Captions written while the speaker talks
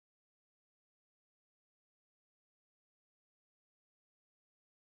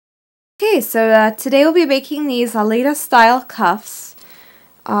Okay, so today we'll be making these lolita style cuffs.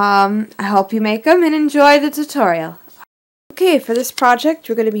 I hope you make them and enjoy the tutorial. Okay, for this project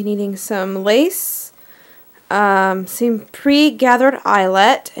we're going to be needing some lace, some pre-gathered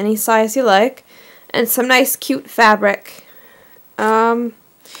eyelet, any size you like, and some nice cute fabric. So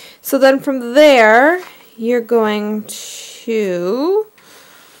then from there you're going to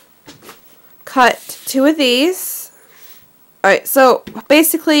cut 2 of these. Alright, so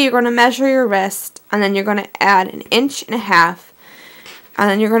basically you're going to measure your wrist, and then you're going to add 1.5 inches, and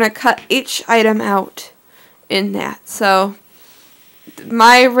then you're going to cut each item out in that. So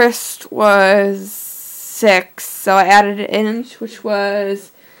my wrist was 6, so I added 1 inch, which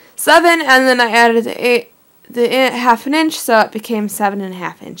was 7, and then I added the 1/2 inch, so it became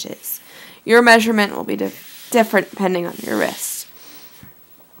 7.5 inches. Your measurement will be different depending on your wrist.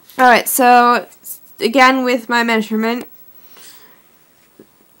 Alright, so again with my measurement,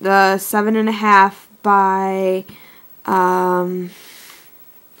 the 7.5 by, hold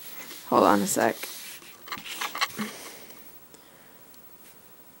on a sec.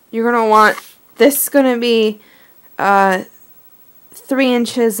 You're going to want, this is going to be 3.5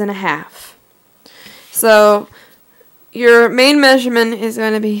 inches. So your main measurement is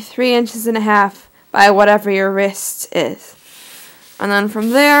going to be 3.5 inches by whatever your wrist is. And then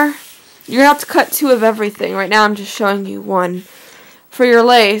from there, you're going to have to cut 2 of everything. Right now I'm just showing you 1. For your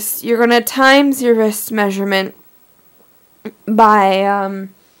lace, you're going to times your wrist measurement by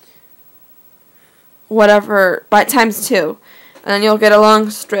times 2. And then you'll get a long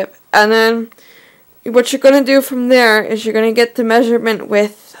strip. And then what you're going to do from there is you're going to get the measurement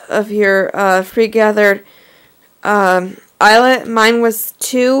width of your pre-gathered eyelet. Mine was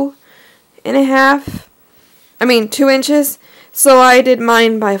 2 inches. So I did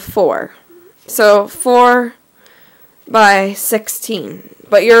mine by 4. So 4 by 16.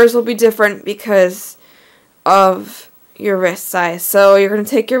 But yours will be different because of your wrist size. So you're going to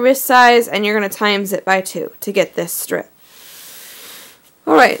take your wrist size and you're going to times it by 2 to get this strip.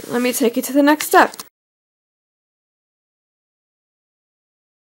 Alright, let me take you to the next step.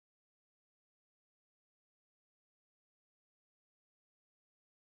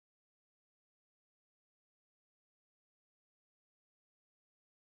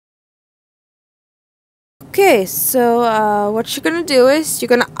 Okay, so what you're going to do is you're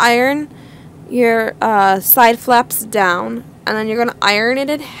going to iron your side flaps down, and then you're going to iron it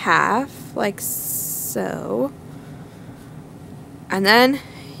in half, like so. And then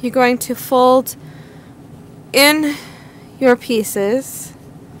you're going to fold in your pieces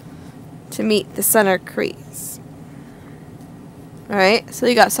to meet the center crease. Alright, so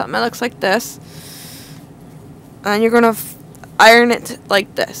you got something that looks like this. And you're going to iron it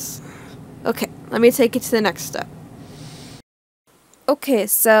like this. Okay, let me take you to the next step. Okay,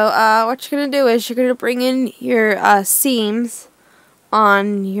 so what you're going to do is you're going to bring in your seams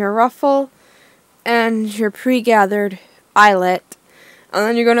on your ruffle and your pre-gathered eyelet. And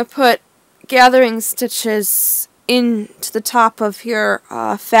then you're going to put gathering stitches into the top of your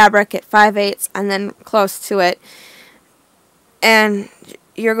fabric at 5/8 and then close to it. And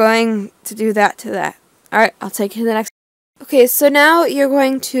you're going to do that to that. Alright, I'll take you to the next. Okay, so now you're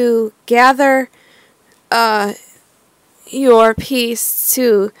going to gather your piece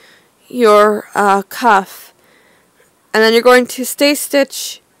to your cuff, and then you're going to stay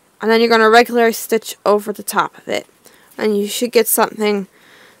stitch, and then you're going to regular stitch over the top of it, and you should get something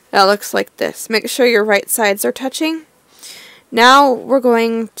that looks like this. Make sure your right sides are touching. Now we're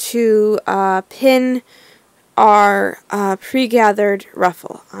going to pin our pre-gathered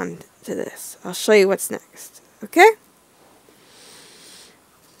ruffle onto this. I'll show you what's next. Okay?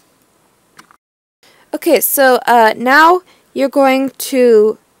 Okay, so now you're going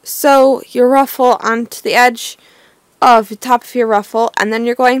to sew your ruffle onto the edge of the top of your ruffle, and then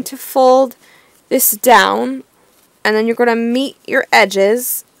you're going to fold this down, and then you're going to meet your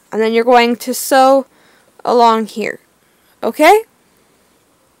edges, and then you're going to sew along here. Okay?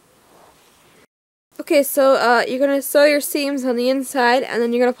 Okay, so you're going to sew your seams on the inside, and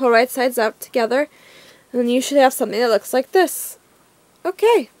then you're going to pull right sides up together, and then you should have something that looks like this.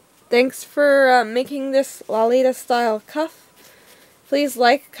 Okay. Thanks for making this lolita style cuff. Please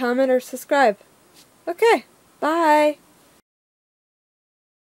like, comment, or subscribe. Okay, bye.